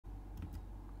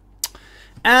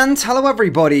And hello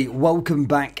everybody, welcome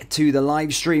back to the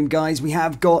live stream, guys. We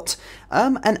have got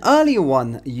an earlier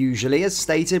one usually. As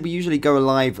stated, we usually go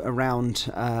live around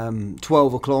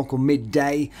 12 o'clock or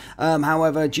midday.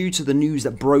 However, due to the news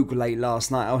that broke late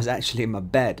last night, I was actually in my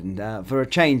bed, and for a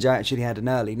change I actually had an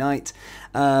early night.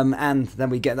 And then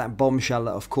we get that bombshell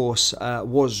that of course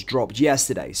was dropped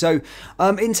yesterday. So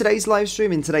in today's live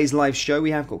stream, in today's live show,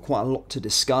 we have got quite a lot to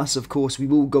discuss. Of course, we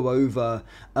will go over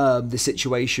the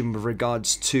situation with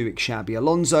regards to Xabi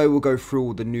Alonso. We'll go through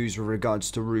all the news with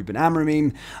regards to Ruben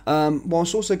Amorim,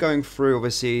 whilst also going through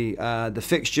obviously the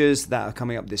fixtures that are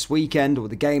coming up this weekend, or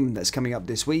the game that's coming up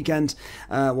this weekend,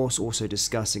 whilst also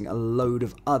discussing a load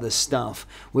of other stuff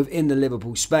within the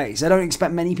Liverpool space. I don't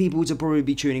expect many people to probably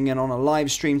be tuning in on a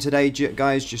live stream today,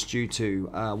 guys, just due to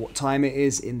what time it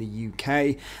is in the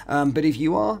UK, but if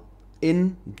you are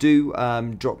do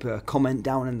drop a comment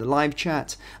down in the live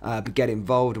chat, get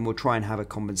involved, and we'll try and have a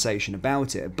conversation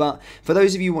about it. But for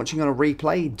those of you watching on a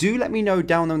replay, do let me know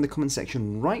down there in the comment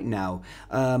section right now,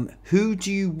 who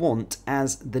do you want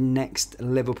as the next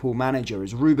Liverpool manager?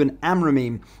 Is Ruben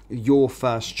Amorim your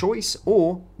first choice,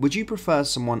 or would you prefer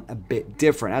someone a bit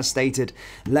different? As stated,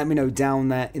 let me know down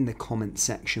there in the comment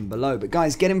section below. But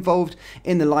guys, get involved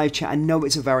in the live chat. I know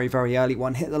it's a very, very early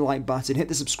one. Hit the like button, hit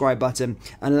the subscribe button,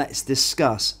 and let's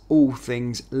discuss all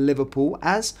things Liverpool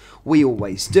as we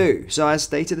always do. So as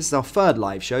stated, this is our third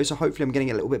live show, so hopefully I'm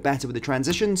getting a little bit better with the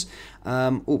transitions.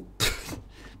 Oh,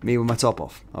 me with my top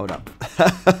off. Hold up.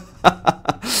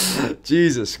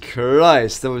 Jesus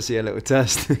Christ, obviously a little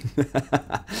testing.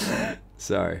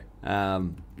 Sorry.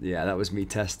 Yeah, that was me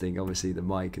testing, obviously, the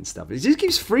mic and stuff. It just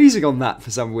keeps freezing on that for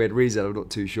some weird reason. I'm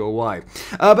not too sure why.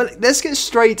 But let's get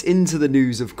straight into the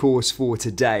news, of course, for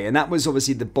today. And that was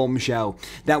obviously the bombshell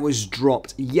that was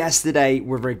dropped yesterday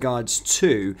with regards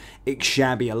to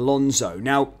Xabi Alonso.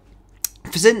 Now,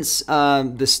 since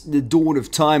the dawn of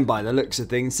time, by the looks of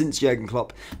things, since Jurgen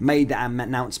Klopp made that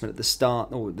announcement at the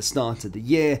start of the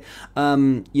year,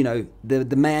 you know,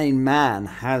 the main man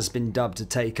has been dubbed to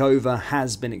take over,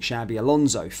 has been Xabi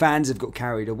Alonso. Fans have got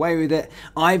carried away with it.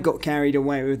 I've got carried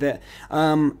away with it.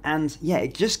 And yeah,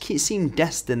 it just seemed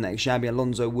destined that Xabi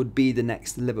Alonso would be the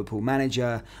next Liverpool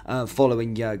manager,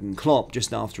 following Jurgen Klopp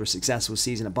just after a successful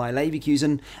season at Bayer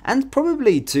Leverkusen, and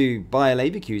probably to Bayer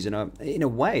Leverkusen in a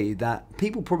way that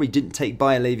people probably didn't take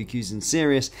Bayer Leverkusen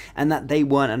serious, and that they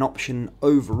weren't an option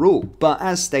overall. But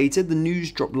as stated, the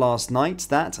news dropped last night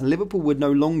that Liverpool would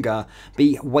no longer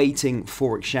be waiting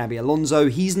for Xabi Alonso.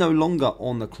 He's no longer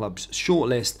on the club's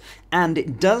shortlist, and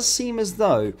it does seem as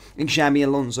though Xabi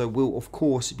Alonso will, of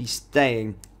course, be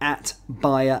staying at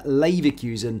Bayer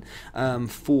Leverkusen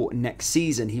for next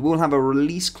season. He will have a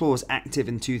release clause active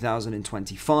in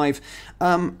 2025.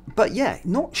 But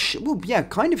yeah,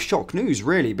 kind of shock news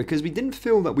really, because we didn't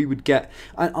feel that we would get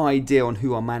an idea on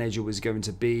who our manager was going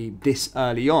to be this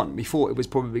early on. We thought it was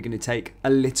probably going to take a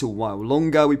little while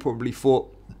longer. We probably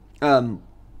thought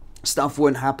stuff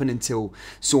wouldn't happen until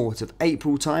sort of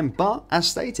April time, but as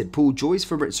stated, Paul Joyce,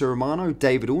 Fabrizio Romano,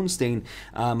 David Ornstein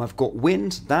have got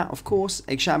wind that, of course,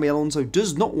 Xabi Alonso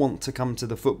does not want to come to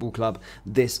the football club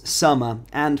this summer,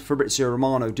 and Fabrizio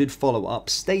Romano did follow up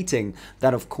stating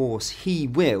that, of course, he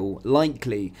will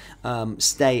likely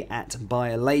stay at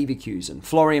Bayer Leverkusen.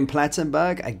 Florian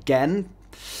Plettenberg, again,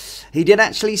 he did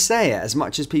actually say it, as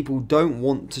much as people don't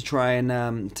want to try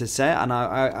and to say it, and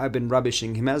I've been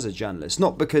rubbishing him as a journalist,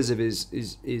 not because of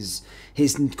his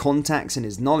contacts and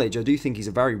his knowledge. I do think he's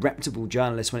a very reputable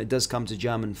journalist when it does come to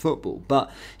German football,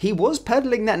 but he was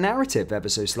peddling that narrative ever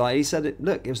so slightly. He said,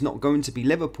 look, it was not going to be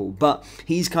Liverpool, but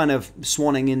he's kind of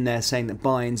swanning in there saying that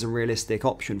Bayern's a realistic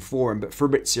option for him. But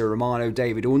Fabrizio Romano,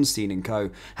 David Ornstein and co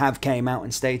have came out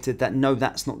and stated that no,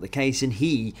 that's not the case, and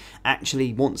he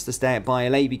actually wants to stay at Bayer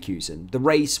Leverkusen. The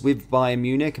race with Bayern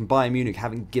Munich, and Bayern Munich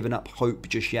haven't given up hope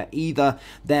just yet either.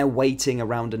 They're waiting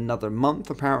around another month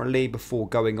apparently before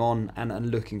going on and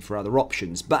looking for other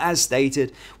options. But as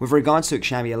stated, with regards to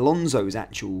Xabi Alonso's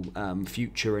actual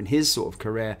future and his sort of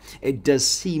career, it does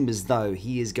seem as though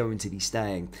he is going to be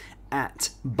staying at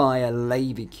Bayer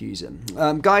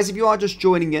Leverkusen. Guys, if you are just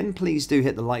joining in, please do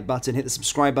hit the like button, hit the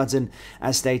subscribe button.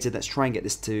 As stated, let's try and get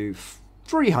this to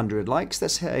 300 likes.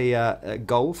 That's a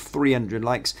goal, 300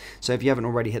 likes. So if you haven't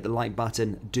already hit the like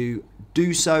button, do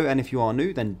so, and if you are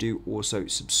new, then do also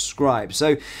subscribe.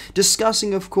 So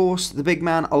discussing, of course, the big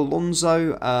man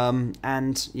Alonso,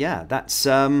 and yeah, that's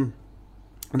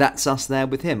that's us there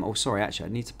with him. Oh, sorry, actually,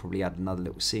 I need to probably add another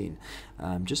little scene.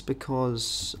 Just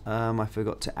because I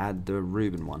forgot to add the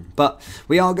Ruben one. But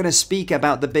we are going to speak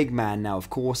about the big man now, of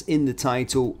course, in the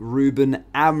title, Ruben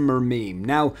Amorim.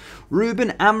 Now, Ruben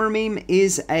Amorim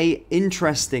is a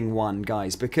interesting one,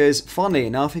 guys, because funnily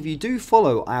enough, if you do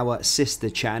follow our sister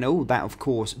channel, that of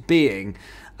course being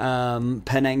Penenka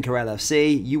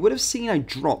LFC, you would have seen I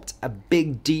dropped a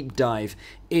big deep dive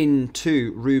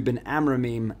into Ruben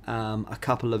Amorim a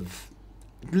couple of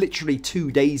literally 2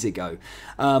 days ago,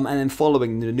 and then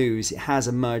following the news, it has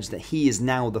emerged that he is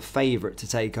now the favourite to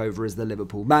take over as the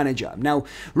Liverpool manager. Now,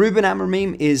 Ruben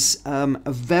Amorim is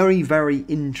a very, very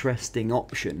interesting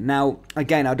option. Now,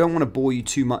 again, I don't want to bore you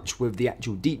too much with the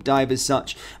actual deep dive as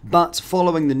such, but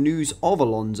following the news of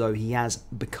Alonso, he has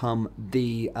become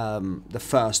the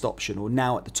first option, or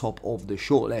now at the top of the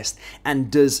shortlist,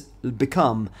 and does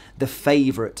become the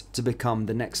favourite to become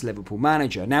the next Liverpool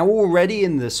manager. Now, already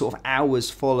in the sort of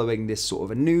hours following this sort of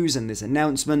a news and this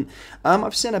announcement,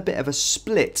 I've seen a bit of a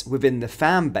split within the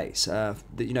fan base.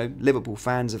 Liverpool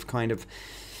fans have kind of,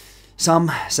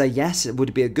 some say yes, it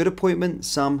would be a good appointment.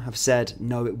 Some have said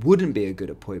no, it wouldn't be a good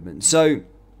appointment. So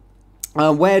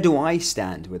where do I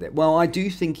stand with it? Well, I do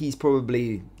think he's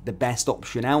probably the best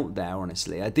option out there,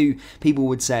 honestly. People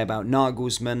would say about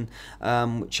Nagelsmann,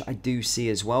 which I do see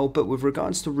as well, but with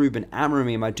regards to Ruben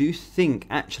Amorim, I do think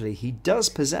actually he does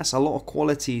possess a lot of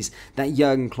qualities that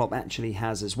Jurgen Klopp actually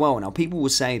has as well. Now, people will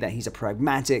say that he's a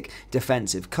pragmatic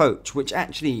defensive coach, which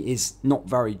actually is not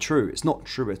very true. It's not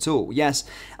true at all. Yes,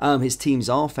 his teams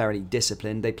are fairly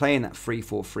disciplined. They play in that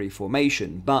 3-4-3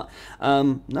 formation, but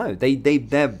no, they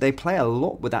play a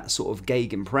lot with that sort of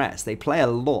gegenpress. They play a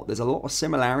lot. There's a lot of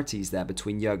similarities there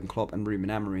between Jurgen Klopp and Ruben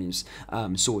Amorim's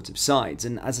sort of sides.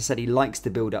 And as I said, he likes to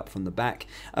build up from the back.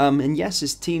 And yes,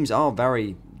 his teams are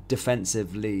very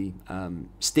defensively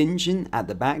stingent at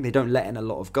the back. They don't let in a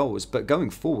lot of goals, but going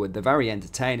forward, they're very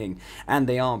entertaining and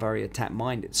they are very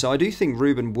attack-minded. So I do think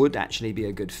Ruben would actually be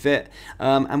a good fit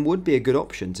and would be a good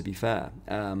option, to be fair.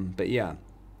 But yeah.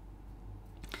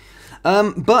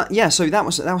 So that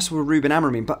was for Ruben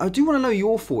Amorim. But I do want to know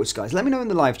your thoughts, guys. Let me know in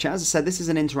the live chat. As I said, this is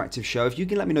an interactive show. If you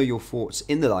can let me know your thoughts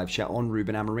in the live chat on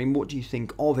Ruben Amorim, what do you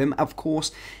think of him? Of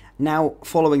course, now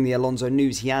following the Alonso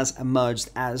news, he has emerged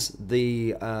as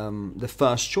the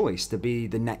first choice to be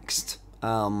the next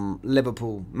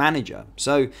Liverpool manager.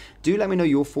 So do let me know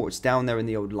your thoughts down there in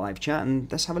the old live chat,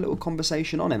 and let's have a little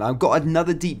conversation on him. I've got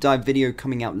another deep dive video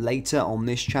coming out later on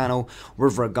this channel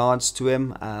with regards to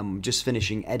him. Just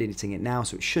finishing editing it now,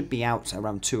 so it should be out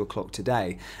around 2 o'clock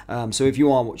today. So if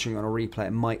you are watching on a replay,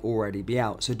 it might already be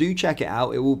out. So do check it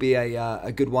out. It will be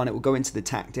a good one. It will go into the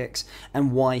tactics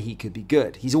and why he could be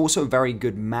good. He's also a very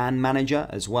good man manager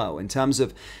as well in terms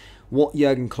of what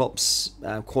Jurgen Klopp's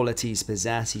qualities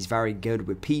possess. He's very good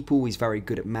with people. He's very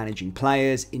good at managing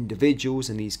players, individuals,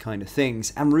 and these kind of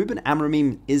things. And Ruben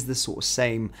Amorim is the sort of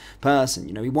same person.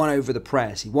 You know, he won over the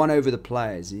press. He won over the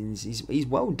players. He's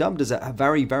well dubbed as a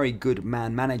very, very good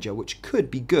man manager, which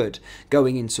could be good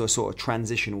going into a sort of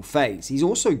transitional phase. He's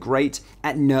also great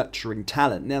at nurturing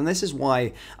talent. Now, this is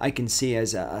why I can see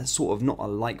as a sort of not a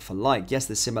like for like. Yes,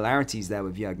 there's similarities there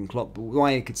with Jurgen Klopp, but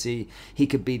why I could see he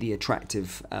could be the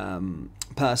attractive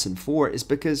person for it is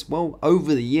because, well,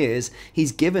 over the years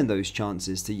he's given those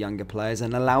chances to younger players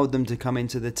and allowed them to come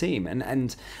into the team,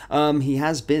 and he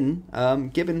has been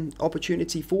given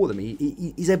opportunity for them.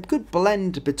 He's a good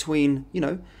blend between, you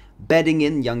know, bedding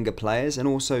in younger players and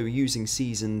also using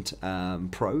seasoned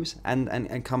pros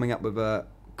and coming up with a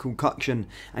concoction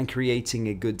and creating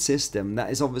a good system that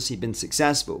has obviously been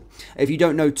successful. If you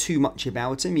don't know too much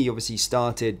about him, he obviously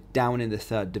started down in the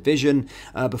 3rd division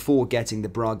before getting the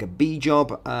Braga B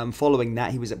job. Following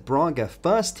that, he was at Braga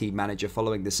first team manager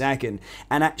following the 2nd,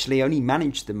 and actually only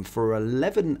managed them for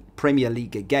 11 Premier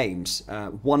League games.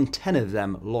 Won 10 of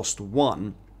them, lost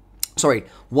 1.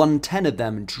 Won 10 of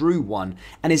them, drew 1,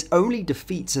 and his only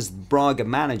defeats as Braga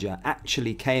manager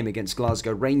actually came against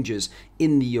Glasgow Rangers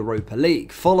in the Europa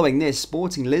League. Following this,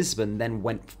 Sporting Lisbon then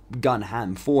went gun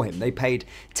ham for him. They paid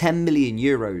 10 million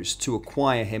euros to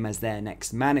acquire him as their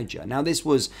next manager. Now, this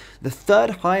was the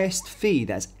 3rd highest fee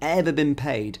that's ever been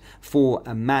paid for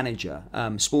a manager.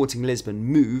 Sporting Lisbon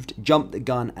moved, jumped the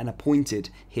gun, and appointed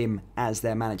him as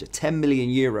their manager. 10 million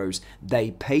euros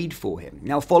they paid for him.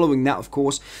 Now, following that, of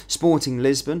course, Sporting Sporting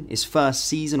Lisbon, his first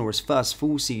season or his first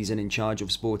full season in charge of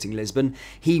Sporting Lisbon,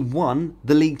 he won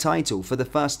the league title for the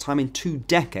first time in 2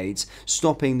 decades,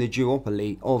 stopping the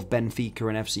duopoly of Benfica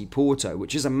and FC Porto,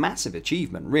 which is a massive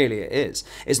achievement, really it is.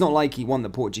 It's not like he won the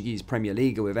Portuguese Premier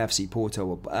League with FC Porto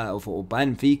or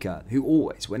Benfica, who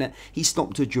always win it. He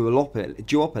stopped a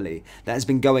duopoly that has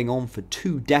been going on for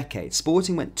 2 decades.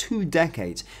 Sporting went 2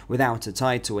 decades without a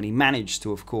title, and he managed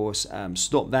to, of course,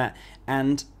 stop that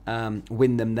and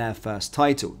win them their first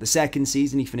title. The second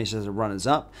season, he finished as a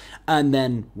runners-up and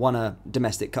then won a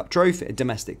domestic cup trophy, a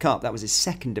domestic cup. That was his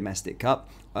second domestic cup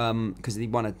because he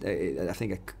won, I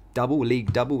think, a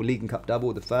league and cup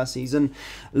double the first season.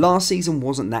 Last season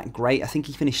wasn't that great. I think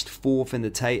he finished fourth in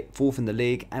the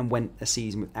league and went a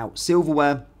season without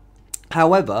silverware.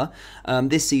 However,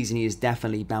 this season he has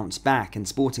definitely bounced back, and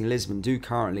Sporting Lisbon do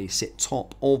currently sit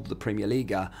top of the Premier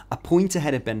League, a point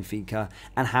ahead of Benfica,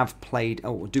 and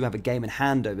do have a game in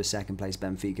hand over second place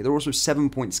Benfica. They're also 7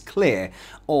 points clear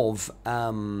of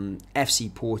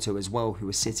FC Porto as well, who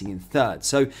are sitting in third.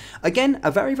 So again,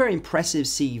 a very, very impressive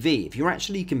CV. If you're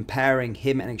actually comparing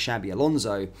him and Xabi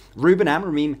Alonso, Ruben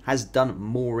Amorim has done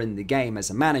more in the game as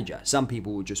a manager. Some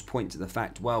people will just point to the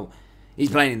fact, well, he's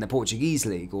playing in the Portuguese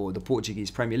League or the Portuguese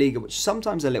Premier League, which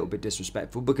sometimes a little bit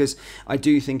disrespectful because I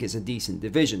do think it's a decent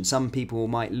division. Some people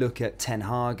might look at Ten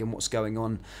Hag and what's going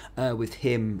on with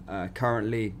him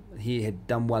currently. He had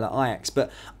done well at Ajax,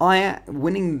 but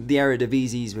winning the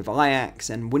Eredivisie with Ajax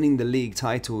and winning the league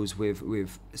titles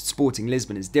with Sporting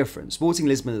Lisbon is different. Sporting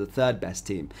Lisbon are the third best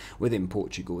team within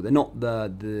Portugal. They're not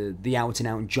the out and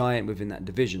out giant within that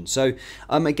division. So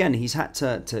again, he has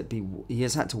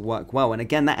had to work well, and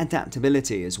again that adaptability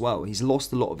as well. He's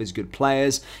lost a lot of his good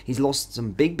players. He's lost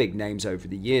some big names over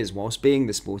the years whilst being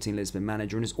the Sporting Lisbon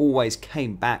manager, and has always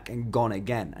came back and gone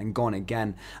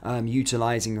again,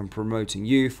 utilising and promoting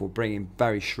youth, or bringing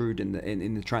very shrewd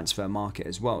in the transfer market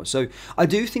as well. So I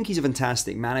do think he's a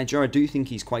fantastic manager. I do think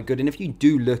he's quite good, and if you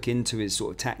do look into his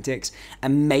sort of tactics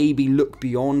and maybe look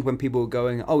beyond when people are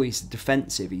going, oh, he's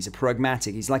defensive, he's a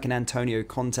pragmatic, he's like an Antonio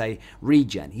Conte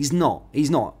regen. He's not.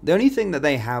 The only thing that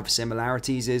they have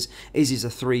similarities is he's a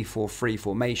 3-4-3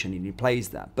 formation and he plays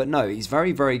that. But no, he's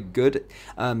very, very good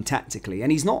tactically,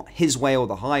 and he's not his way or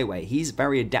the highway. He's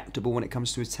very adaptable when it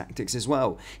comes to his tactics as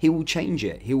well. He will change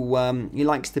it. He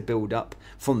likes to build up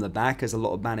from the back, as a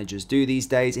lot of managers do these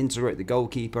days, integrate the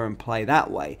goalkeeper and play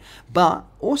that way. But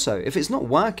also, if it's not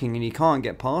working and he can't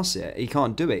get past it, he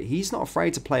can't do it, he's not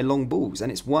afraid to play long balls,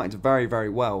 and it's worked very, very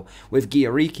well with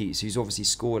Guiarikis, who's obviously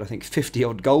scored, I think, 50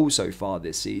 odd goals so far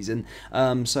this season.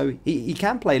 So he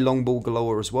can play long ball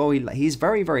galore as well. He's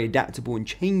very, very adaptable and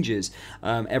changes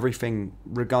everything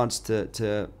regards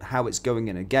to how it's going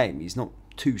in a game. He's not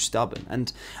too stubborn,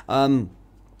 and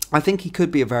I think he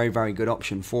could be a very, very good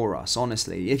option for us,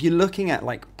 honestly. If you're looking at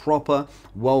like proper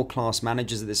world-class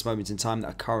managers at this moment in time that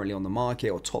are currently on the market,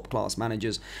 or top-class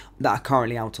managers that are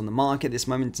currently out on the market at this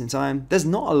moment in time, there's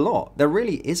not a lot. There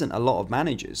really isn't a lot of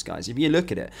managers, guys, if you look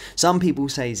at it. Some people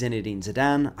say Zinedine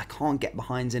Zidane. I can't get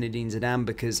behind Zinedine Zidane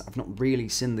because I've not really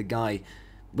seen the guy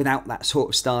without that sort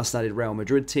of star-studded Real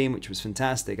Madrid team, which was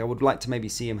fantastic. I would like to maybe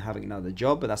see him having another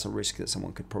job, but that's a risk that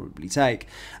someone could probably take.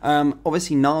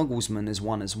 Obviously, Nagelsmann is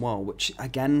one as well, which,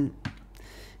 again,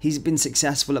 he's been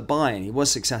successful at Bayern. He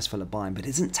was successful at Bayern, but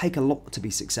it doesn't take a lot to be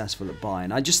successful at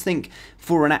Bayern. I just think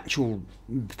for an actual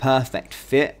perfect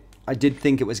fit, I did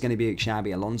think it was going to be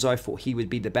Xabi Alonso. I thought he would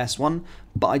be the best one,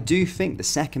 but I do think the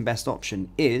second best option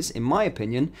is, in my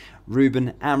opinion,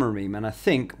 Ruben Amorim, and I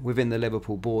think within the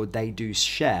Liverpool board they do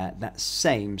share that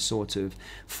same sort of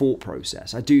thought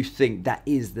process. I do think that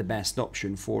is the best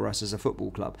option for us as a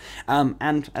football club.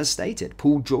 And as stated,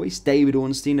 Paul Joyce, David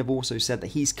Ornstein have also said that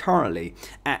he's currently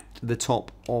at the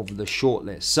top of the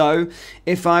shortlist. So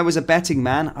if I was a betting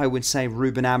man, I would say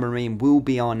Ruben Amorim will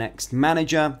be our next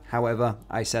manager. However,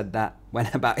 I said that when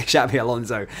about Xabi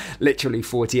Alonso literally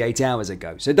 48 hours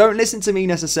ago. So don't listen to me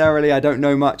necessarily. I don't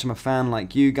know much. I'm a fan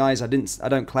like you guys. I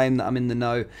don't claim that I'm in the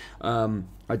know.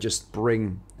 I just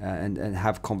bring and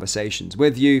have conversations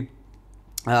with you.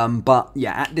 But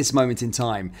yeah, at this moment in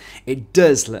time, it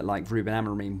does look like Ruben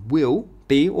Amorim will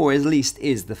be, or at least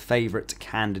is, the favourite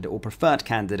candidate or preferred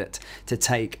candidate to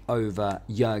take over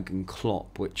Jurgen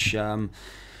Klopp, which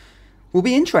will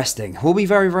be interesting. Will be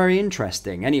very, very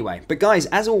interesting. Anyway, but guys,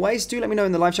 as always, do let me know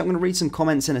in the live chat. I'm going to read some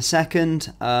comments in a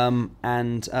second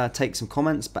and take some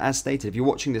comments. But as stated, if you're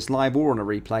watching this live or on a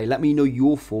replay, let me know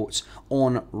your thoughts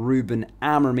on Ruben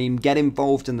Amorim. Get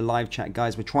involved in the live chat,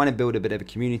 guys. We're trying to build a bit of a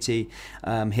community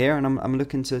here, and I'm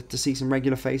looking to see some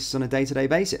regular faces on a day-to-day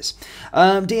basis.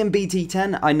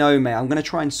 DMBT10, I know, mate. I'm going to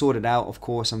try and sort it out. Of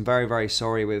course, I'm very, very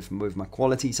sorry with my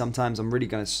quality. Sometimes I'm really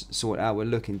going to sort it out. We're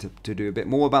looking to do a bit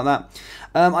more about that.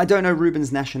 I don't know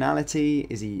Ruben's nationality.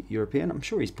 Is he European? I'm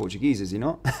sure he's Portuguese, is he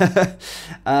not?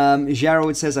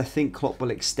 Gerald says, I think Klopp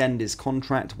will extend his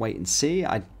contract. Wait and see.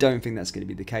 I don't think that's going to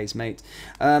be the case, mate.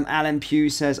 Alan Pugh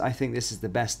says, I think this is the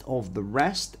best of the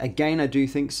rest. Again, I do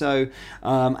think so.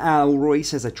 Al Roy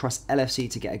says, I trust LFC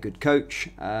to get a good coach.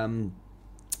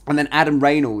 And then Adam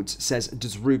Reynolds says,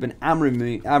 does Ruben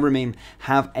Amorim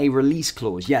have a release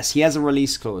clause? Yes, he has a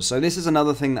release clause. So this is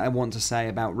another thing that I want to say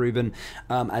about Ruben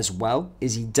as well,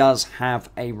 is he does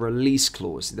have a release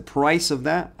clause. The price of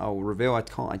that, I'll reveal. I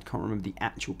can't remember the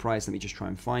actual price. Let me just try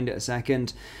and find it a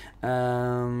second.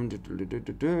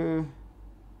 2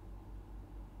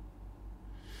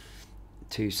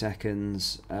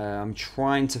 seconds. I'm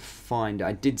trying to find it.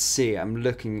 I did see it. I'm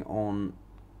looking on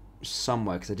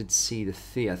somewhere because I did see the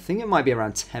fee. I think it might be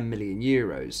around 10 million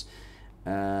euros.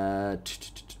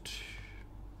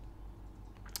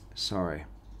 Sorry.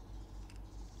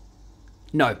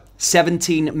 No,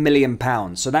 17 million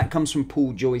pounds. So that comes from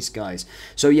Paul Joyce, guys.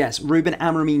 So yes, Ruben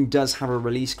Amorim does have a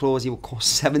release clause. He will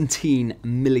cost 17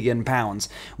 million pounds,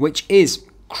 which is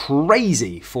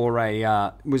crazy for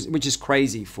a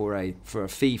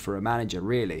fee for a manager,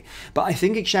 really. But I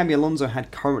think Xabi Alonso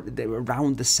they were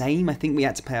around the same. I think we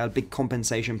had to pay a big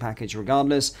compensation package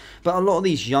regardless. But a lot of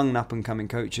these young up and coming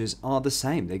coaches are the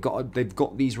same. They've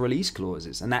got these release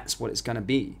clauses, and that's what it's going to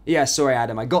be. Yeah, sorry,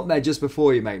 Adam, I got there just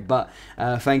before you, mate. But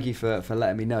thank you for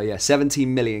letting me know. Yeah,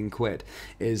 17 million quid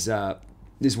is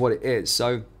what it is.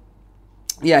 So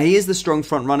yeah, he is the strong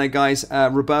front runner, guys.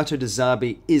 Roberto De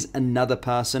Zerbi is another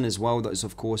person as well that is,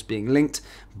 of course, being linked.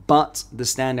 But the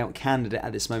standout candidate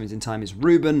at this moment in time is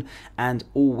Ruben. And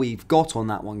all we've got on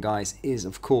that one, guys, is,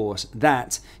 of course,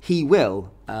 that he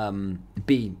will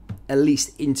be at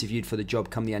least interviewed for the job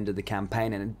come the end of the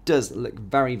campaign. And it does look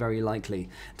very, very likely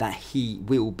that he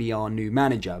will be our new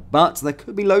manager. But there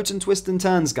could be loads and twists and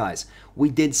turns, guys. We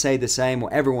did say the same,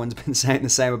 or everyone's been saying the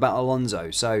same about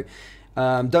Alonso. So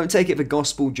don't take it for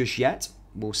gospel just yet.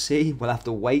 We'll see. We'll have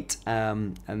to wait.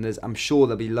 And I'm sure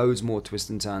there'll be loads more twists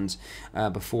and turns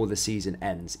before the season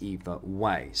ends either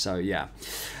way. So, yeah.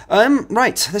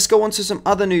 Right. Let's go on to some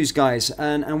other news, guys.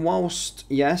 And whilst,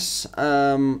 yes,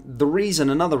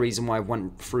 another reason why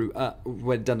I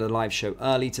we're done a live show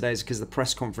early today is because the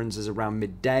press conference is around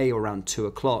midday or around 2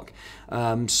 o'clock.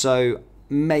 So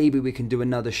maybe we can do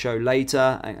another show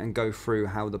later and go through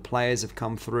how the players have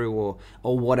come through or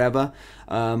whatever.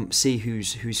 See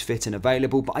who's fit and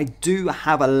available. But I do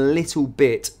have a little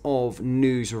bit of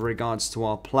news with regards to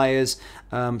our players.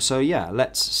 So yeah,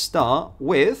 let's start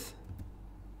with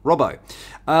Robbo.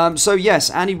 So yes,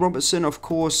 Andy Robertson, of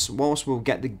course, whilst we'll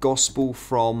get the gospel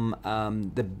from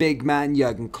the big man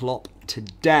Jurgen Klopp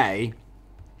today,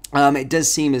 it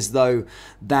does seem as though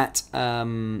that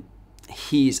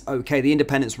he's okay. The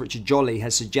Independent's Richard Jolly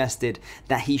has suggested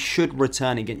that he should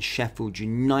return against Sheffield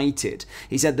United.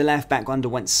 He said the left-back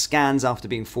underwent scans after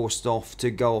being forced off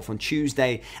to go off on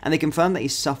Tuesday, and they confirmed that he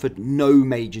suffered no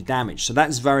major damage. So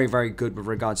that's very, very good with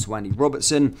regards to Andy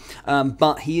Robertson.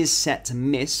 But he is set to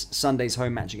miss Sunday's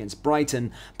home match against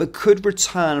Brighton, but could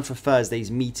return for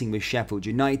Thursday's meeting with Sheffield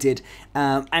United,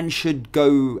 and should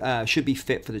be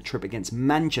fit for the trip against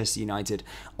Manchester United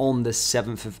on the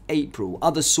 7th of April.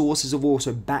 Other sources have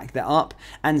also backed that up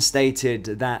and stated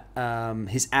that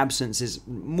his absence is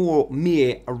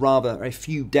rather a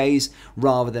few days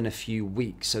rather than a few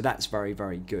weeks. So that's very,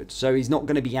 very good. So he's not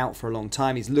going to be out for a long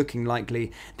time. He's looking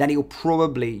likely that he'll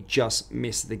probably just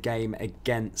miss the game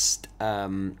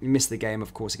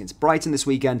of course, against Brighton this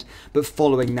weekend. But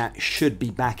following that, should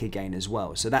be back again as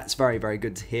well. So that's very, very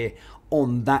good to hear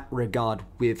on that regard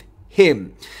with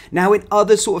him. Now, in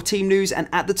other sort of team news, and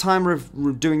at the time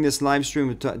of doing this live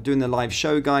stream, doing the live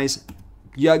show, guys,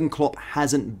 Jurgen Klopp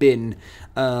hasn't been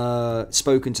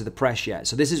spoken to the press yet.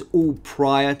 So this is all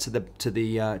prior to the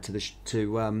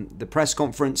press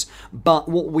conference. But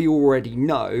what we already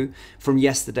know from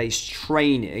yesterday's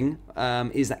training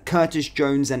is that Curtis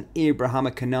Jones and Ibrahim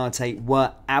Konate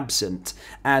were absent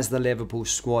as the Liverpool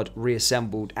squad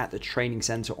reassembled at the training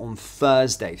centre on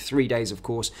Thursday, 3 days, of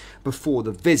course, before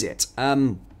the visit.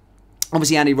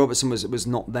 Obviously, Andy Robertson was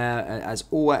not there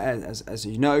as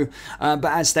you know, but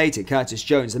as stated, Curtis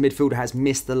Jones, the midfielder, has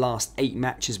missed the last 8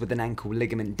 matches with an ankle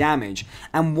ligament damage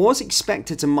and was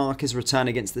expected to mark his return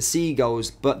against the Seagulls,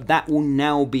 but that will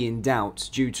now be in doubt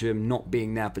due to him not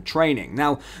being there for training.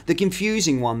 Now, the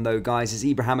confusing one though, guys, is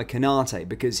Ibrahima Konate,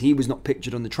 because he was not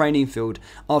pictured on the training field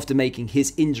after making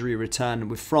his injury return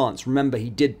with France. Remember, he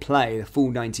did play the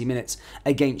full 90 minutes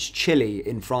against Chile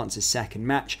in France's second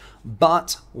match,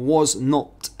 but was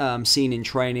not seen in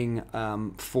training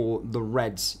for the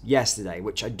Reds yesterday,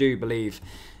 which I do believe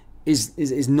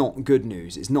is not good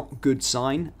news. It's not a good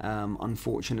sign,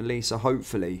 unfortunately. So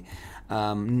hopefully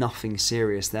nothing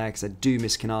serious there, because I do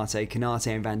miss Konate.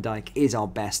 Konate and Van Dijk is our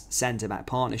best centre-back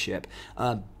partnership.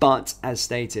 But as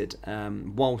stated,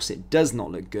 whilst it does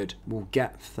not look good, we'll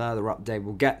get further update.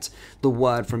 We'll get the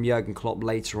word from Jurgen Klopp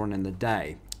later on in the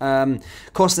day.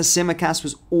 Kostas Tsimikas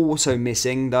was also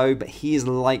missing though, but he is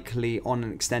likely on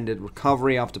an extended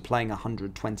recovery after playing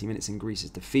 120 minutes in Greece's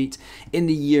defeat in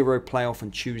the Euro playoff on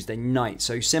Tuesday night.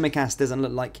 So Tsimikas doesn't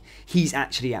look like he's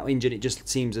actually out injured. It just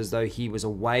seems as though he was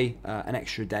away an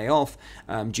extra day off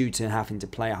due to having to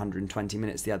play 120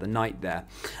 minutes the other night there.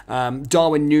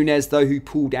 Darwin Núñez though, who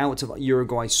pulled out of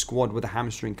Uruguay's squad with a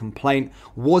hamstring complaint,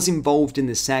 was involved in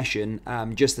the session,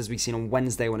 just as we've seen on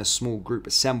Wednesday when a small group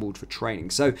assembled for training.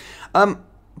 So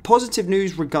positive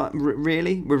news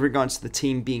really with regards to the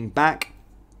team being back.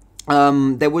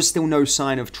 There was still no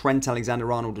sign of Trent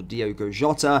Alexander-Arnold or Diogo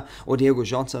Jota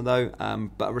though,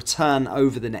 but a return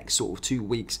over the next sort of 2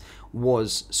 weeks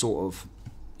was sort of,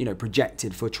 you know,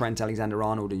 projected for Trent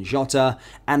Alexander-Arnold and Jota.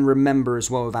 And remember as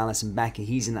well with Alisson Becker,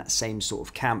 he's in that same sort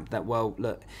of camp that, well,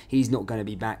 look, he's not going to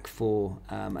be back for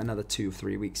another 2 or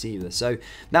 3 weeks either. So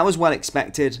that was well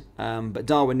expected, but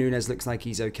Darwin Núñez looks like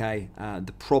he's okay.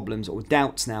 The problems or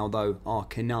doubts now, though, are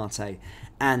Konate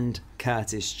and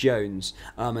Curtis Jones.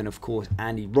 And of course,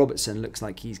 Andy Robertson looks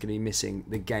like he's going to be missing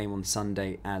the game on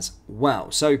Sunday as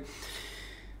well. So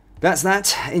that's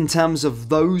that in terms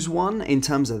of in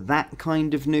terms of that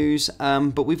kind of news.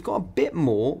 But we've got a bit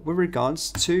more with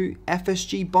regards to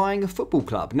FSG buying a football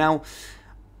club. Now,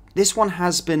 this one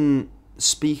has been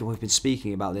we've been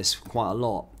speaking about this quite a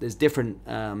lot. There's different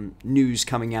news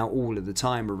coming out all of the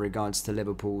time with regards to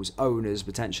Liverpool's owners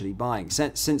potentially buying.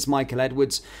 Since Michael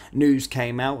Edwards, news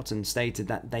came out and stated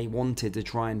that they wanted to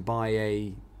try and buy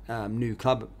a new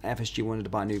club. FSG wanted to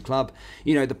buy a new club.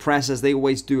 You know, the press, as they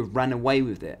always do, have ran away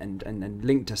with it and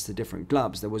linked us to different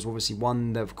clubs. There was obviously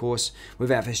one, of course, with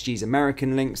FSG's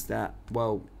American links that,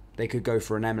 well, they could go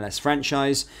for an MLS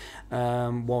franchise,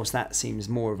 whilst that seems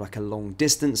more of like a long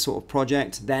distance sort of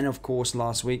project. Then, of course,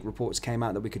 last week reports came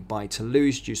out that we could buy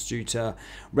Toulouse just due to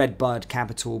Redbird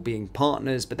Capital being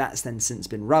partners, but that's then since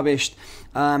been rubbished.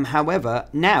 However,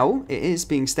 now it is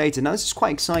being stated, now this is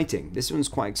quite exciting. This one's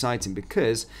quite exciting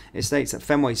because it states that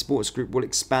Fenway Sports Group will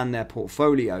expand their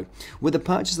portfolio with the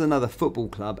purchase of another football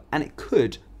club, and it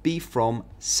could be from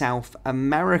South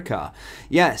America.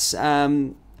 Yes,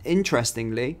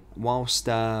 interestingly, whilst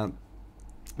the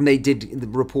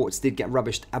reports did get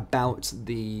rubbished about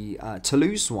the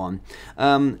Toulouse one,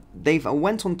 they've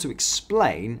went on to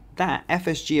explain that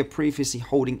FSG are previously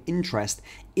holding interest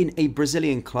in a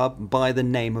Brazilian club by the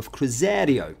name of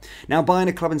Cruzeiro. Now, buying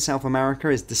a club in South America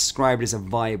is described as a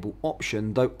viable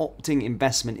option, though opting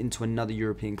investment into another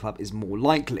European club is more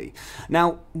likely.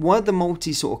 Now, were the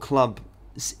multi sort of club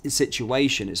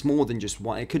situation, it's more than just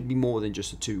one. It could be more than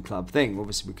just a 2-club thing.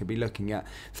 Obviously, we could be looking at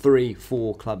 3,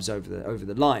 4 clubs over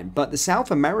the line. But the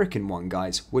South American one,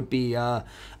 guys, would be an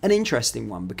interesting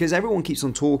one, because everyone keeps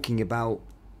on talking about,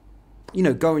 you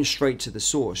know, going straight to the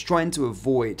source, trying to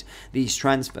avoid these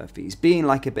transfer fees, being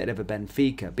like a bit of a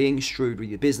Benfica, being shrewd with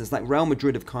your business, like Real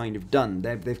Madrid have kind of done.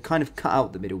 They've kind of cut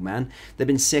out the middleman. They've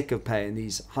been sick of paying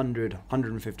these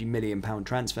 150 million pound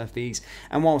transfer fees.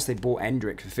 And whilst they bought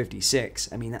Endrick for 56,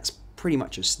 I mean, that's pretty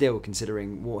much a steal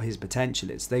considering what his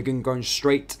potential is. They've been going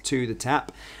straight to the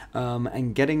tap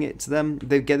and getting it to them.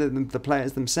 They've getting the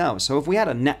players themselves. So if we had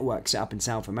a network set up in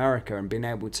South America and been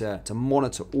able to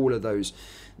monitor all of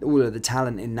the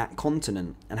talent in that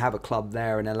continent and have a club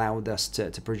there and allowed us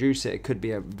to produce it, it could be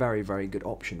a very, very good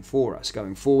option for us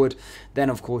going forward.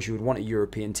 Then, of course, you would want a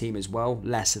European team as well,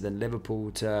 lesser than Liverpool,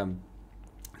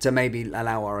 to maybe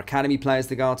allow our academy players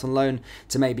to go out on loan,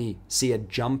 to maybe see a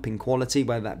jump in quality,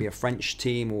 whether that be a French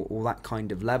team or that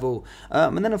kind of level.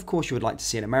 And then, of course, you would like to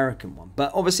see an American one.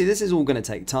 But obviously, this is all going to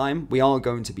take time. We are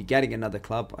going to be getting another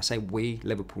club. I say we,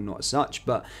 Liverpool not as such,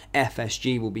 but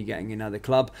FSG will be getting another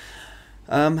club.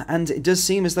 And it does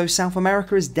seem as though South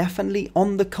America is definitely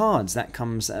on the cards. That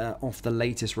comes off the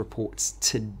latest reports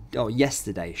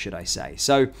yesterday, should I say.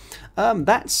 So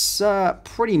that's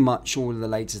pretty much all of the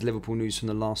latest Liverpool news from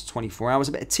the last 24 hours.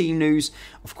 A bit of team news,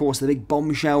 of course, the big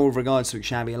bombshell with regards to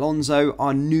Xabi Alonso,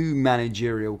 our new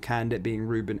managerial candidate being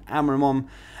Ruben Amorim,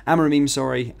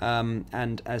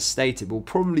 and as stated, we'll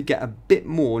probably get a bit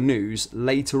more news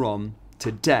later on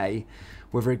today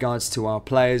with regards to our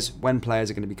players, when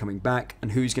players are going to be coming back,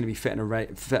 and who's going to be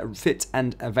fit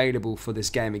and available for this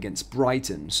game against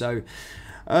Brighton. So,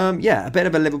 yeah, a bit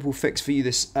of a Liverpool fix for you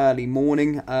this early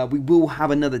morning. We will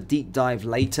have another deep dive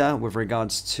later with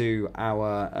regards to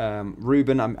our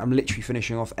Ruben. I'm literally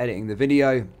finishing off editing the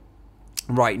video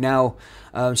right now,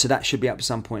 so that should be up at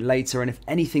some point later, and if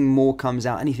anything more comes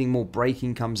out, anything more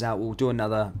breaking comes out, we'll do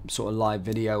another sort of live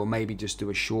video, or maybe just do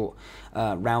a short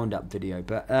roundup video.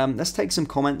 But let's take some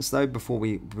comments though before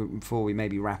we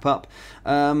maybe wrap up.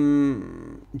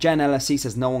 Jen LSC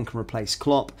says no one can replace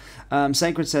Klopp.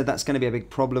 Sacred said that's going to be a big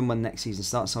problem when next season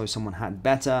starts, so someone had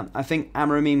better. I think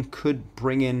Amorim could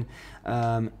bring in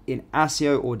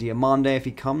Asio or Diamande if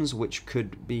he comes, which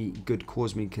could be good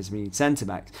cause because we need centre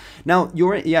backs. Now,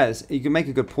 yes, you can make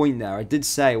a good point there. I did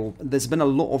say, well, there's been a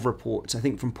lot of reports, I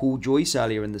think, from Paul Joyce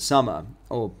earlier in the summer,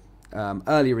 or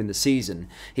earlier in the season.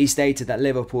 He stated that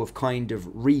Liverpool have kind of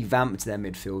revamped their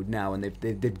midfield now, and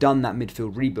they've done that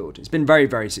midfield rebuild. It's been very,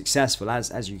 very successful.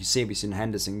 As you can see, we've seen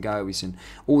Henderson go, we've seen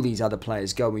all these other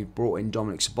players go. We've brought in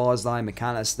Dominic Szoboszlai,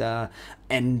 McAllister,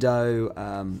 Endo,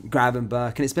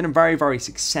 Gravenberch, and it's been a very, very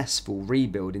successful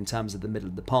rebuild in terms of the middle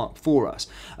of the park for us.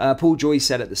 Paul Joyce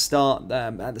said at the start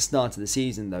of the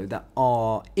season, though, that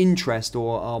our interest,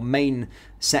 or our main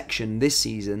section this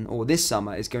season or this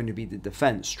summer, is going to be the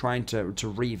defence, trying to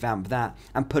revamp that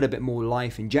and put a bit more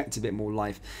life, inject a bit more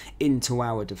life into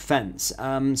our defence.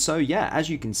 So yeah, as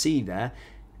you can see there,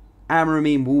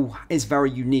 Amorim is very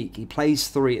unique. He plays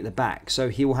three at the back, so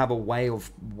he will have a way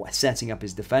of setting up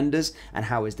his defenders and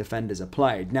how his defenders are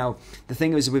played. Now, the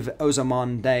thing is with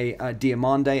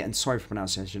Diamande, and sorry for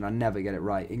pronunciation, I never get it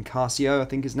right, Incasio, I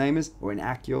think his name is, or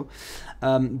Inaccio.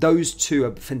 Those two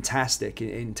are fantastic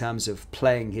in terms of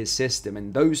playing his system,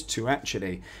 and those two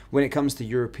actually, when it comes to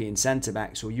European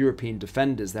centre-backs or European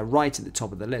defenders, they're right at the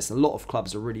top of the list. A lot of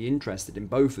clubs are really interested in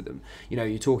both of them. You know,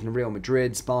 you're talking Real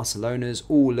Madrid's, Barcelona's,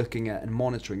 all looking at and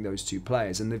monitoring those two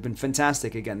players, and they've been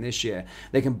fantastic again this year.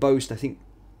 They can boast, I think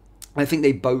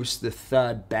they boast the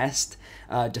third best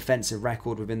defensive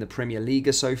record within the Premier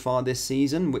League so far this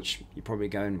season, which you're probably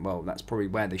going, well, that's probably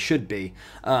where they should be.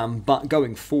 But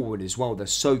going forward as well, they're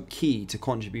so key to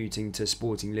contributing to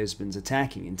Sporting Lisbon's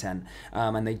attacking intent,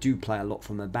 and they do play a lot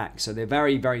from the back. So they're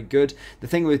very, very good. The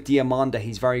thing with Diamande,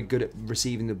 he's very good at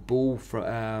receiving the ball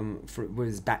with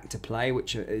his back to play,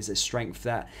 which is a strength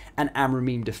that an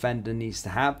Amorim defender needs to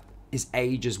have. His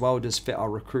age as well does fit our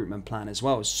recruitment plan as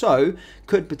well. So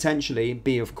could potentially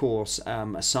be, of course,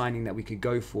 a signing that we could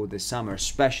go for this summer,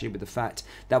 especially with the fact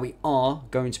that we are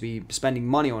going to be spending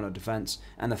money on our defence,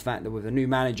 and the fact that with a new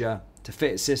manager to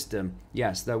fit his system,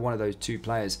 yes, though one of those two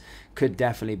players could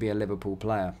definitely be a Liverpool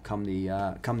player come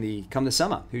the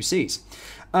summer. Who sees?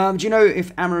 Do you know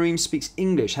if Amorim speaks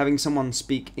English? Having someone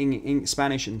speak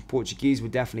Spanish and Portuguese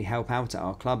would definitely help out at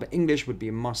our club, but English would be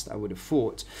a must, I would have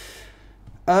thought.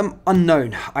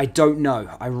 Unknown. I don't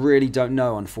know. I really don't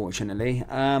know, unfortunately.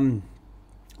 I'm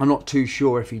not too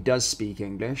sure if he does speak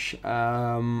English.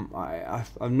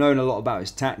 I've known a lot about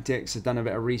his tactics. I've done a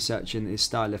bit of research in his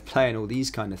style of play and all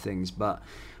these kind of things. But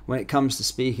when it comes to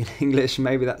speaking English,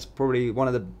 maybe that's probably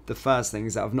one of the first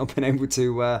things that I've not been able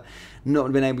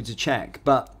to check.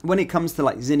 But when it comes to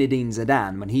like Zinedine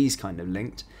Zidane, when he's kind of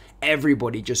linked,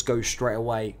 everybody just goes straight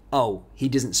away, oh, he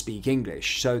doesn't speak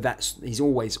English. So he's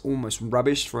always almost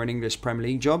rubbish for an English Premier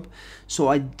League job. So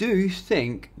I do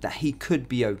think that he could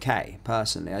be okay,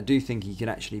 personally. I do think he could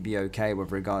actually be okay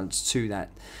with regards to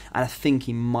that. And I think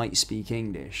he might speak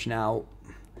English. Now,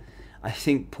 I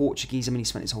think Portuguese, I mean, he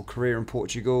spent his whole career in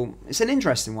Portugal. It's an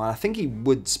interesting one. I think he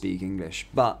would speak English,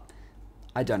 but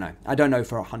I don't know. I don't know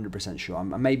for 100% sure.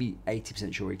 I'm maybe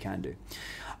 80% sure he can do.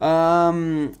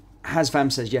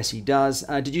 Hasfam says yes, he does.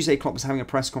 Did you say Klopp was having a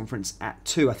press conference at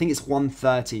 2? I think it's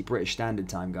 1:30 British Standard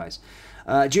Time, guys.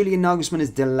 Julian Nagelsmann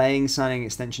is delaying signing an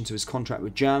extension to his contract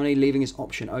with Germany, leaving his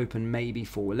option open maybe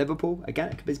for Liverpool. Again,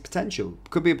 it could be potential.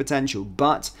 Could be a potential,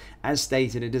 but as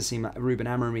stated, it does seem that Ruben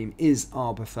Amorim is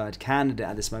our preferred candidate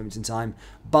at this moment in time.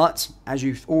 But as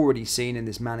you've already seen in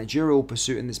this managerial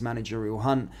pursuit, in this managerial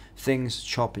hunt, things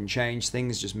chop and change,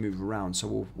 things just move around. So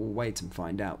we'll wait and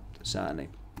find out, certainly.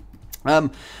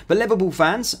 But Liverpool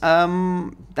fans,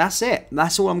 that's it.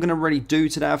 That's all I'm going to really do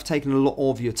today. I've taken a lot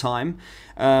of your time.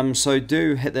 So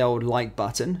do hit the old like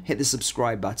button, hit the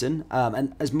subscribe button,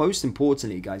 and as most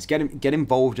importantly, guys, get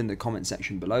involved in the comment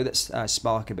section below. Let's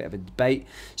spark a bit of a debate,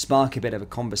 spark a bit of a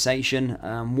conversation.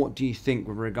 What do you think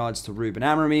with regards to Ruben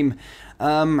Amorim?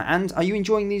 And are you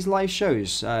enjoying these live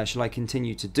shows? Shall I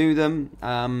continue to do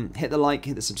them? Hit the like,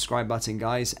 hit the subscribe button,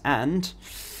 guys, and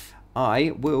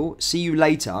I will see you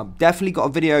later. I've definitely got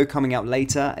a video coming out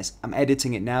later. I'm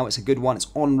editing it now. It's a good one. It's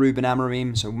on Ruben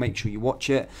Amorim, so make sure you watch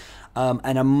it.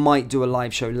 And I might do a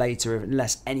live show later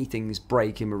unless anything's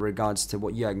breaking with regards to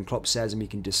what Jurgen Klopp says, and we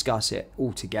can discuss it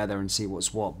all together and see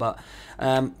what's what. But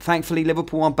thankfully,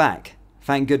 Liverpool are back.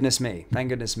 Thank goodness me. Thank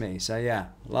goodness me. So yeah,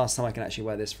 last time I can actually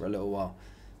wear this for a little while.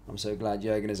 I'm so glad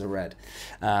Jurgen is a red.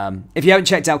 If you haven't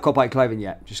checked out Copyright Clothing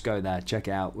yet, just go there, check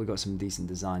it out. We've got some decent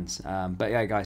designs. But yeah, guys.